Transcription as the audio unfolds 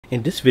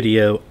In this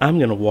video, I'm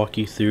going to walk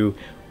you through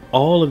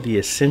all of the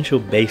essential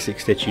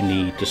basics that you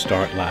need to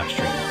start live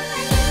streaming.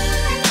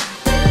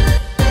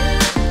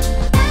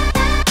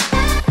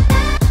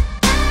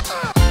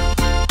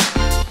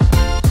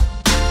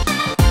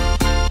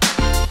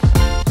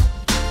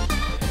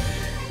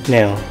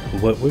 Now,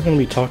 what we're going to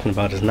be talking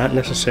about is not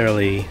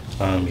necessarily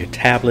your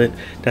tablet.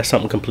 That's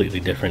something completely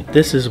different.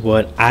 This is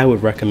what I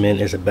would recommend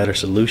as a better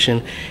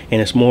solution,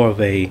 and it's more of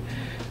a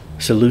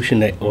solution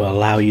that will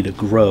allow you to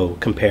grow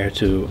compared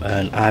to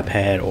an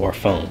iPad or a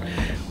phone.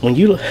 When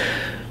you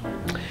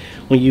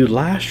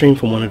live stream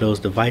from one of those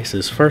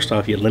devices, first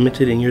off, you're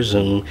limited in your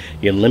zoom,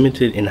 you're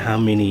limited in how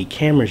many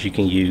cameras you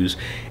can use,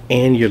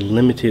 and you're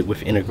limited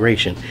with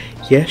integration.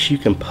 Yes, you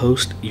can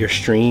post your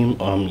stream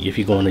if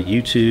you go on to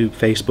YouTube,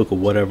 Facebook, or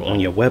whatever on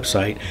your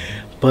website,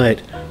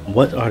 but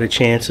what are the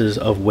chances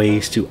of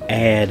ways to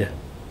add,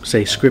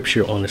 say,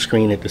 scripture on the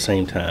screen at the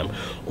same time,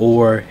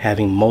 or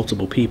having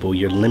multiple people?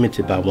 You're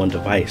limited by one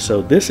device.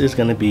 So this is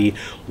going to be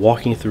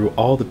walking through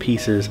all the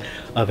pieces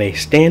of a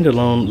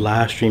standalone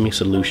live streaming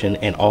solution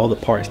and all the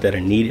parts that are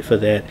needed for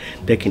that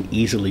can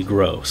easily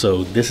grow.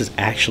 So this is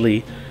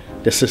actually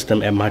the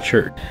system at my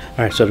church.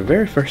 All right, so the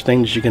very first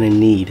thing that you're going to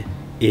need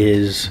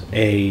is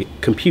a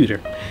computer.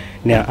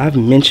 Now, I've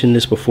mentioned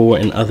this before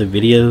in other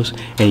videos,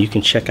 and you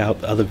can check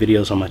out the other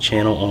videos on my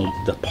channel on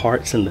the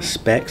parts and the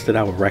specs that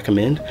I would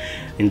recommend.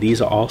 And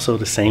these are also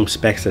the same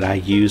specs that I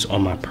use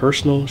on my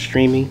personal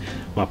streaming,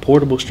 my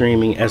portable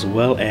streaming, as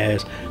well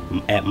as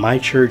at my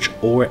church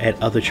or at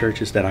other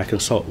churches that I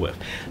consult with.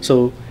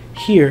 So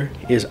here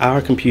is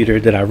our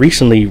computer that I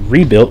recently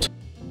rebuilt.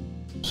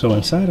 So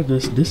inside of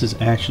this is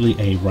actually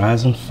a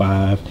Ryzen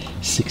 5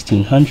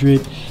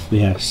 1600. We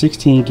have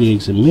 16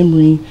 gigs of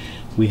memory.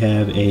 We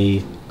have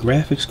a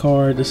graphics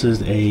card. This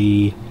is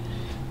an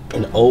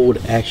old,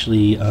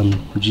 actually,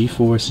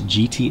 GeForce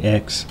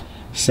GTX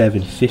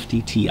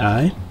 750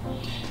 Ti,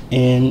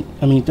 and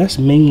I mean, that's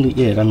mainly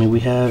it. I mean,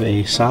 we have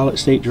a solid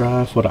state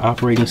drive for the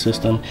operating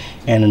system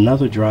and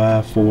another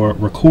drive for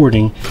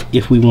recording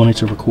if we wanted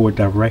to record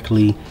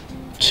directly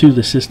to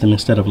the system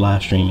instead of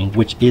live streaming,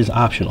 which is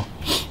optional.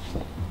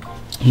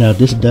 Now,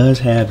 this does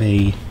have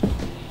a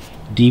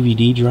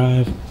DVD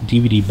drive,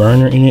 DVD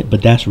burner in it,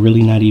 but that's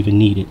really not even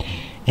needed.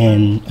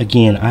 And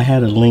again, I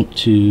had a link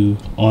to,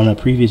 on a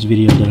previous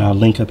video that I'll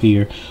link up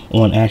here,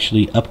 on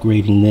actually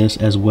upgrading this,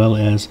 as well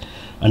as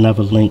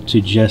another link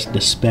to just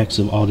the specs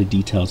of all the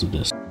details of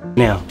this.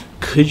 Now,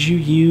 could you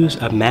use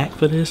a Mac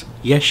for this?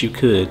 Yes, you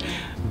could.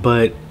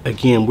 But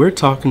again, we're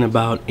talking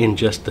about in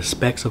just the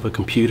specs of a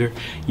computer,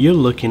 you're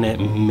looking at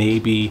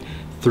maybe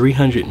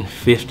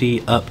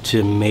 $350 up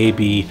to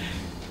maybe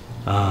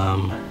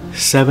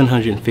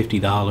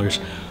 $750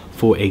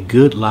 for a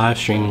good live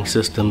streaming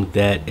system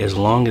that, as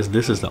long as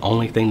this is the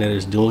only thing that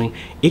it's doing,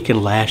 it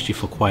can last you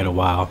for quite a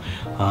while.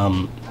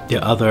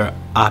 There are other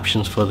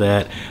options for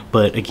that,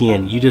 but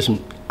again,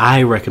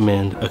 I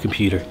recommend a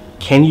computer.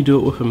 Can you do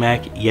it with a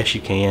Mac? Yes,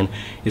 you can.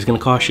 It's going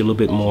to cost you a little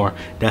bit more.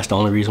 That's the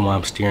only reason why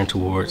I'm steering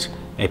towards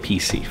a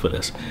PC for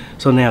this.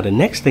 So now the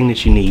next thing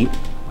that you need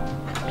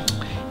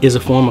is a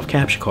form of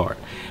capture card.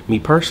 Me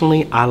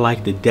personally, I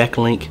like the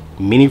DeckLink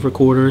mini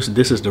recorders.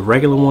 This is the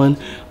regular one.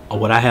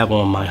 What I have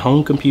on my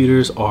home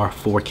computers are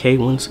 4K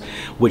ones,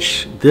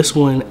 which this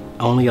one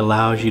only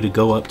allows you to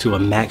go up to a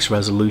max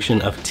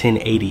resolution of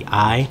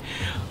 1080i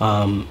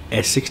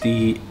at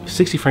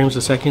 60 frames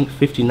a second,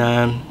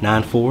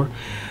 59.94.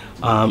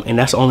 And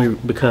that's only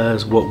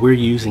because what we're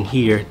using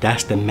here,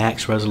 that's the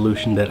max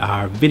resolution that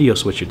our video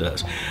switcher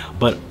does.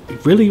 But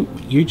really,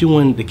 you're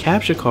doing, the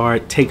capture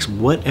card takes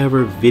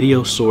whatever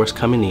video source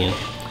coming in.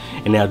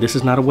 And now this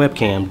is not a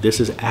webcam,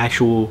 this is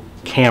actual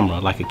camera,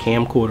 like a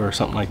camcorder or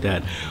something like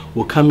that,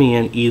 will come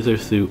in either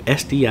through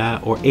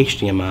SDI or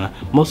HDMI.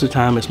 Most of the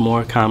time it's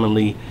more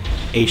commonly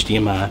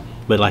HDMI,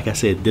 but like I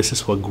said, this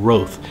is for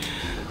growth.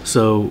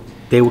 So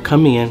they will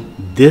come in,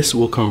 this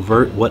will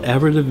convert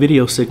whatever the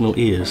video signal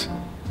is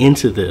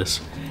into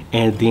this,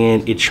 and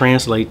then it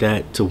translates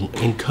that to,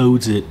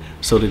 encodes it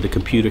so that the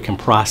computer can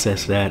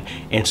process that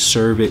and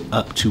serve it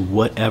up to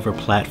whatever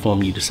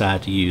platform you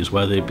decide to use,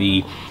 whether it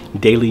be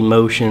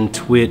Dailymotion,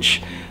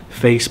 Twitch,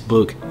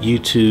 Facebook,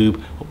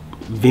 YouTube,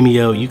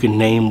 Vimeo. You can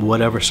name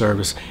whatever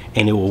service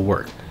and it will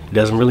work. It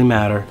doesn't really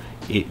matter.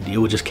 It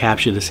will just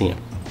capture this in.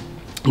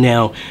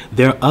 Now,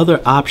 there are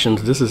other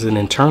options. This is an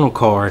internal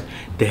card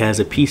that has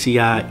a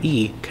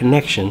PCIe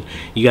connection.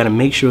 You got to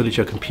make sure that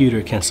your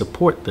computer can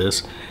support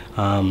this.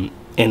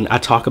 And I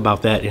talk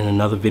about that in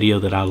another video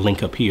that I'll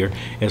link up here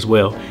as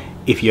well.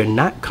 If you're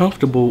not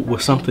comfortable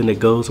with something that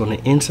goes on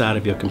the inside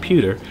of your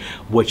computer,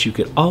 what you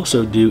could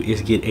also do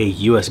is get a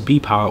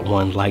USB powered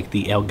one like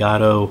the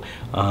Elgato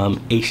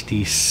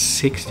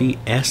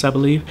HD60S, I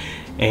believe,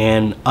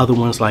 and other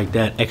ones like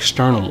that,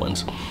 external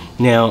ones.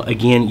 Now,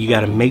 again, you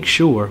got to make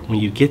sure when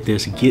you get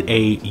this, get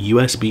a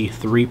USB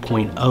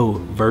 3.0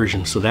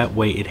 version, so that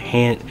way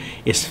it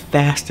is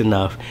fast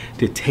enough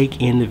to take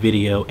in the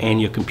video,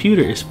 and your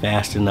computer is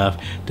fast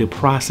enough to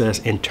process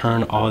and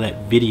turn all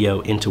that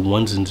video into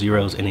ones and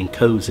zeros and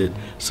encodes it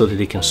so that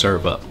it can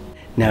serve up.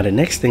 Now the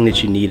next thing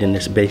that you need in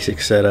this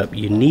basic setup,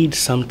 you need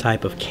some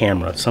type of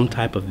camera, some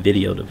type of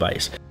video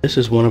device. This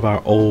is one of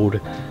our old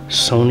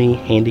Sony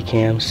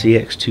Handycam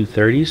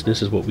CX230s.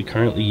 This is what we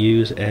currently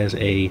use as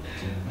a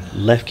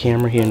left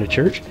camera here in the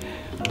church.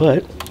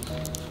 But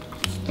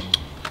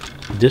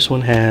this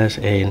one has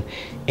an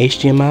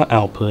HDMI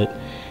output,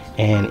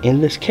 and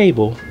in this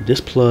cable,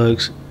 this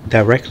plugs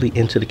directly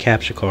into the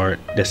capture card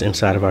that's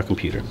inside of our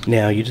computer.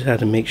 Now you just have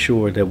to make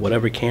sure that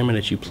whatever camera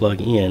that you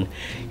plug in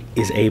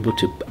is able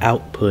to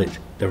output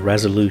the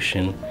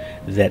resolution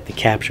that the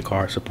capture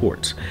card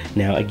supports.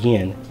 Now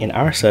again, in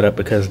our setup,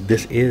 because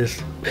this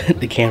is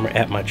the camera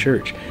at my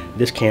church,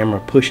 this camera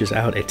pushes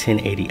out at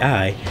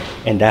 1080i,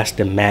 and that's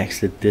the max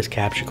that this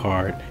capture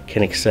card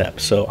can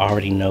accept. So I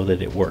already know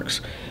that it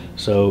works.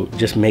 So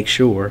just make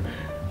sure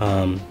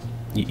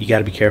you got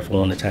to be careful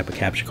on the type of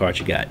capture card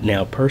you got.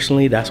 Now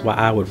personally, that's why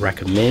I would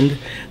recommend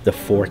the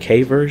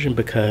 4K version,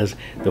 because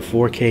the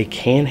 4K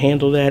can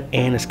handle that,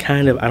 and it's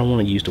kind of, I don't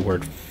want to use the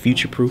word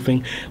future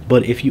proofing,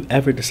 but if you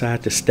ever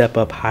decide to step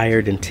up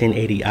higher than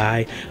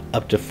 1080i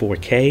up to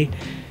 4K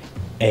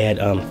at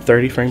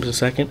 30 frames a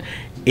second,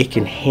 it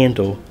can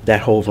handle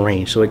that whole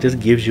range. So it just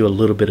gives you a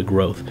little bit of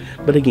growth.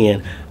 But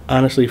again,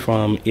 honestly,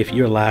 if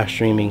you're live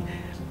streaming,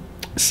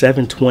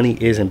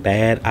 720 isn't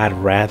bad. I'd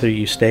rather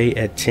you stay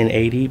at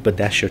 1080, but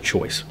that's your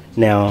choice.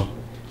 Now,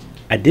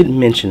 I didn't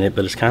mention it,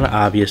 but it's kind of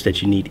obvious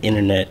that you need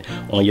internet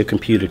on your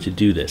computer to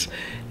do this.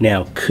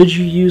 Now, could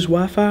you use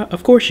Wi-Fi?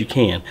 Of course you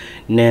can.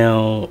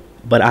 Now,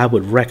 but I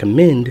would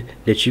recommend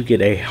that you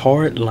get a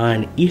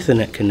hardline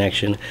Ethernet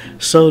connection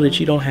so that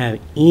you don't have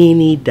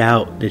any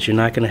doubt that you're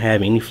not going to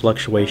have any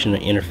fluctuation or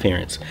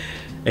interference.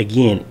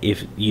 Again,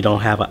 if you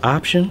don't have an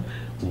option,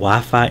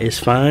 Wi-Fi is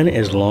fine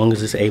as long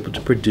as it's able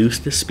to produce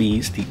the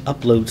speeds, the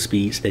upload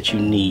speeds that you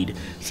need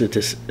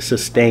to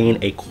sustain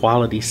a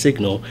quality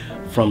signal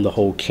from the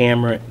whole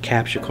camera,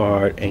 capture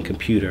card, and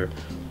computer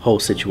whole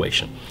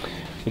situation.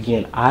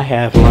 Again, I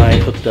have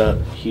mine hooked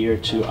up here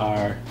to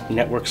our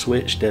network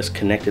switch that's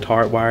connected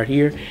hardwired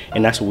here,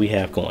 and that's what we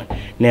have going.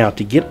 Now,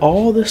 to get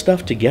all this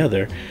stuff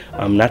together,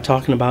 I'm not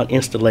talking about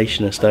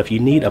installation and stuff, you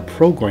need a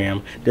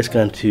program that's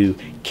going to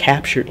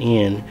capture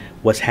in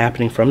what's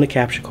happening from the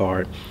capture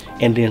card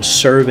and then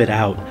serve it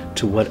out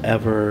to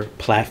whatever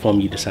platform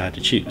you decide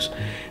to choose.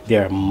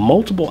 There are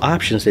multiple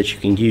options that you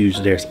can use.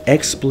 There's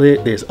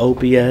XSplit, there's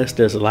OBS,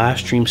 there's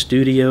Livestream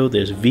Studio,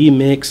 there's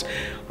vMix,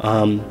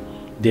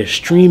 there's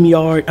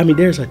StreamYard. I mean,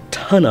 there's a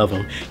ton of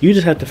them. You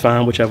just have to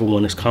find whichever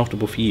one is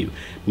comfortable for you.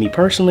 Me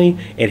personally,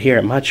 and here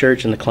at my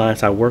church and the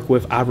clients I work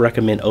with, I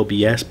recommend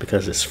OBS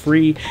because it's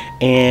free,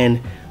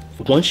 and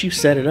once you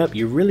set it up,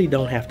 you really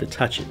don't have to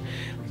touch it.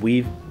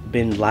 We've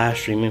been live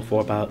streaming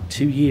for about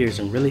 2 years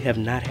and really have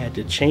not had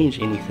to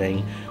change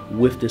anything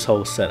with this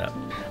whole setup.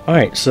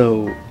 Alright,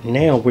 so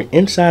now we're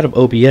inside of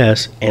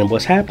OBS, and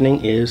what's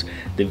happening is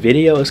the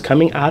video is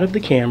coming out of the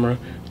camera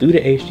through the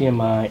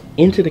HDMI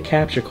into the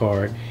capture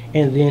card,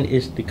 and then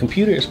the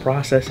computer is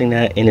processing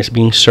that and it's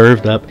being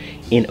served up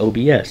in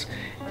OBS.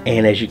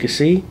 And as you can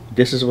see,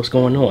 this is what's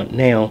going on.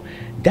 Now,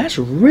 that's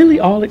really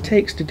all it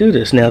takes to do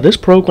this. Now, this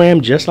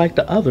program, just like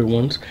the other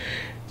ones,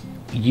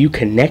 you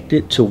connect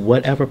it to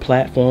whatever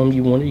platform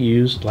you want to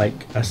use.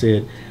 Like I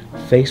said,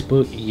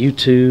 Facebook,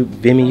 YouTube,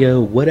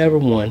 Vimeo, whatever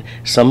one.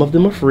 Some of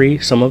them are free,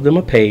 some of them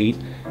are paid.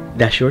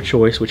 That's your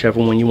choice, whichever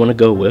one you want to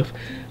go with.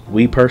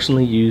 We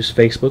personally use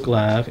Facebook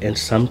Live and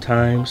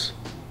sometimes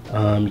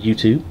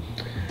YouTube.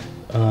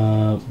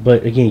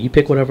 But again, you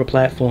pick whatever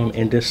platform,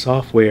 and this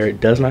software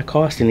does not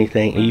cost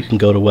anything, and you can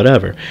go to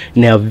whatever.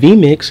 Now,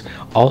 vMix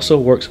also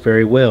works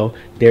very well.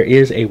 There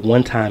is a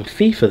one-time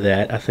fee for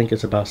that. I think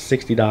it's about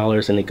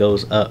 $60, and it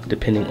goes up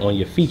depending on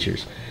your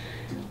features.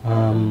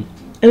 And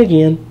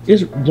again,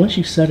 once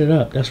you set it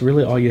up, that's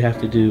really all you have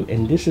to do.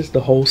 And this is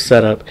the whole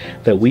setup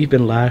that we've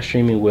been live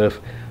streaming with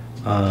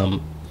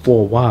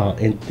for a while,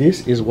 and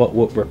this is what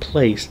would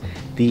replace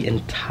the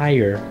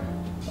entire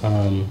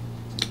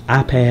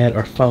iPad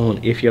or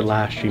phone if you're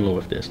live streaming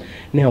with this.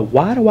 Now,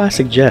 why do I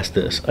suggest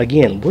this?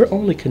 Again, we're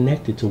only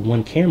connected to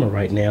one camera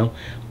right now,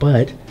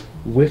 but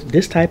with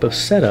this type of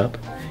setup,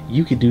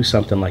 you could do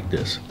something like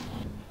this.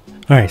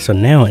 Alright, so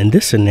now in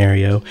this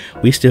scenario,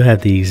 we still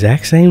have the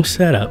exact same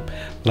setup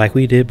like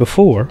we did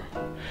before,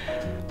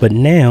 but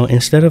now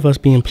instead of us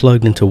being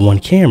plugged into one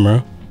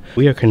camera,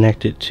 we are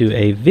connected to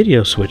a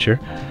video switcher,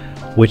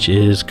 which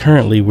is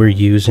currently we're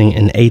using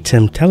an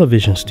ATEM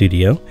television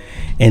studio,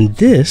 and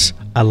this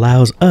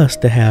allows us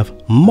to have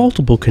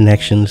multiple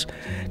connections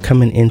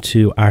coming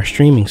into our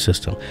streaming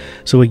system.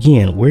 So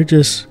again,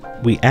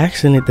 we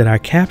accented that our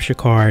capture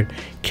card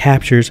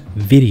captures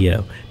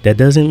video. That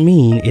doesn't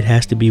mean it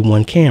has to be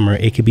one camera,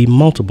 it could be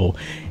multiple.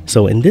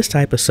 So in this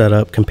type of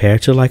setup,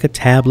 compared to like a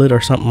tablet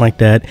or something like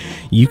that,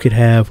 you could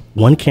have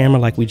one camera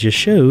like we just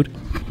showed,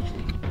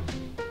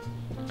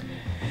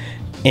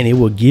 and it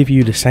will give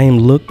you the same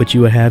look, but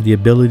you will have the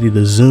ability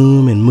to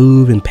zoom and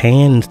move and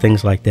pan and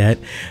things like that.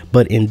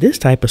 But in this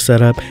type of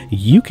setup,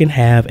 you can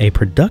have a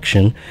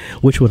production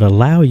which would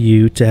allow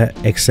you to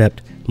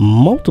accept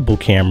multiple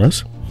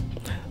cameras.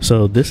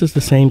 So this is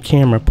the same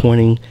camera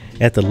pointing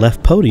at the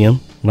left podium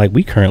like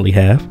we currently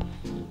have.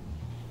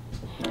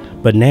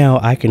 But now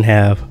I can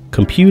have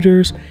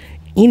computers,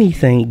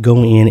 anything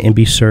go in and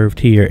be served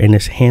here, and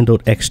it's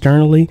handled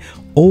externally.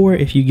 Or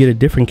if you get a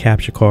different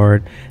capture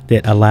card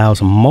that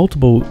allows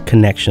multiple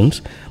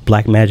connections,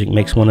 Blackmagic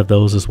makes one of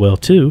those as well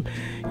too,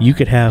 you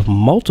could have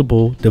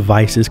multiple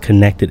devices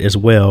connected as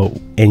well,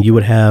 and you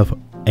would have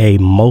a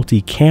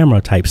multi-camera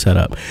type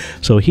setup.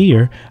 So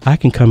here I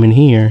can come in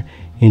here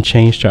and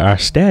change to our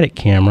static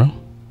camera,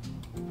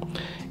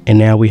 and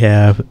now we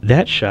have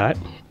that shot.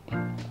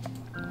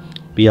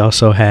 We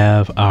also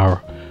have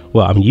our,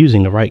 well, I'm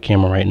using the right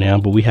camera right now,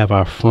 but we have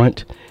our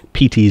front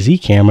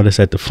PTZ camera that's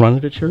at the front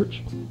of the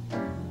church,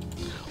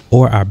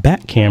 or our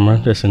back camera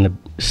that's in the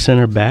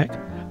center back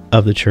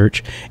of the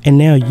church. And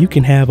now you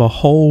can have a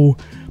whole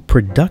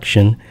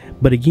production,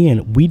 but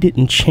again, we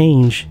didn't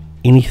change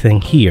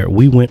anything here.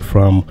 We went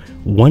from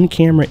one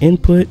camera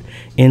input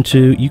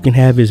into, you can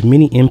have as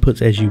many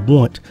inputs as you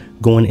want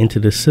going into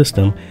the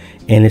system,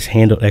 and it's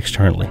handled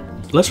externally.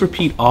 Let's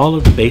repeat all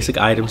of the basic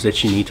items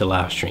that you need to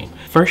live stream.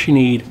 First, you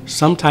need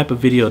some type of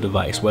video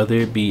device, whether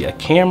it be a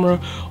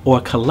camera or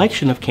a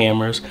collection of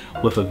cameras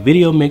with a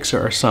video mixer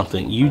or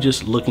something. You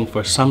just looking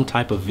for some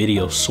type of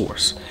video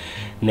source.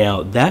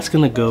 Now that's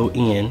going to go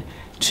in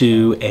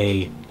to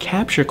a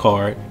capture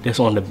card that's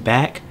on the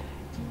back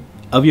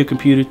of your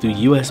computer through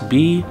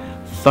USB,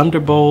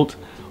 Thunderbolt,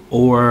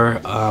 or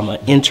an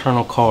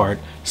internal card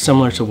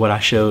similar to what I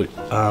showed,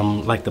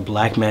 like the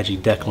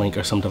Blackmagic Deck Link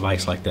or some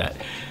device like that.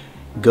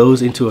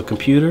 Goes into a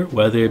computer,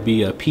 whether it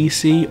be a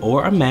PC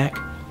or a Mac.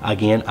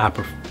 Again,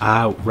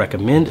 I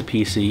recommend a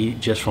PC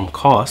just from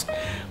cost,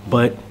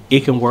 but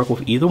it can work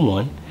with either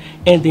one.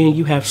 And then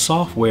you have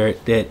software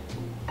that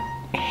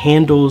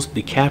handles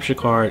the capture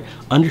card,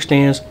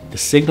 understands the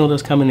signal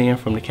that's coming in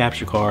from the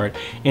capture card,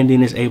 and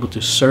then is able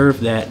to serve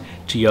that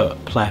to your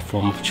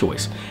platform of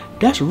choice.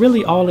 That's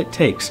really all it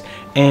takes.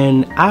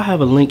 And I'll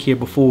have a link here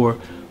before.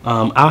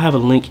 I'll have a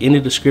link in the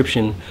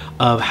description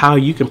of how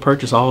you can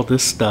purchase all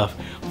this stuff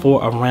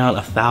for around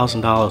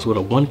 $1,000 with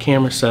a one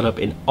camera setup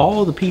and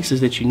all the pieces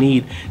that you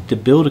need to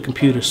build a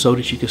computer so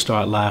that you can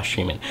start live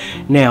streaming.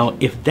 Now,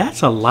 if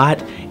that's a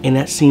lot and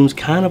that seems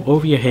kind of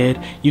over your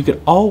head, you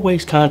could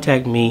always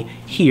contact me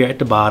here at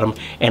the bottom,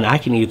 and I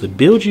can either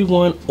build you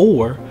one,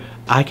 or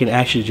I can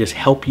actually just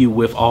help you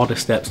with all the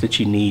steps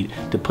that you need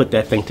to put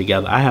that thing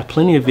together. I have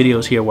plenty of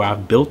videos here where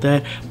I've built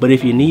that, but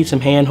if you need some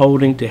hand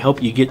holding to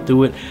help you get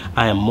through it,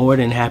 I am more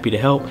than happy to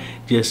help.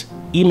 Just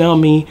email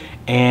me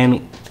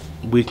and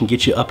we can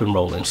get you up and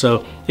rolling.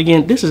 So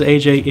again, this is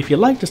AJ. If you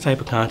like this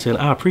type of content,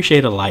 I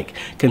appreciate a like.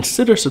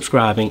 Consider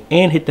subscribing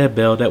and hit that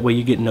bell. That way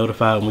you get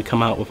notified when we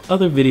come out with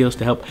other videos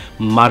to help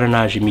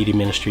modernize your media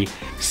ministry.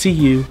 See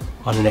you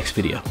on the next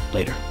video.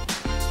 Later.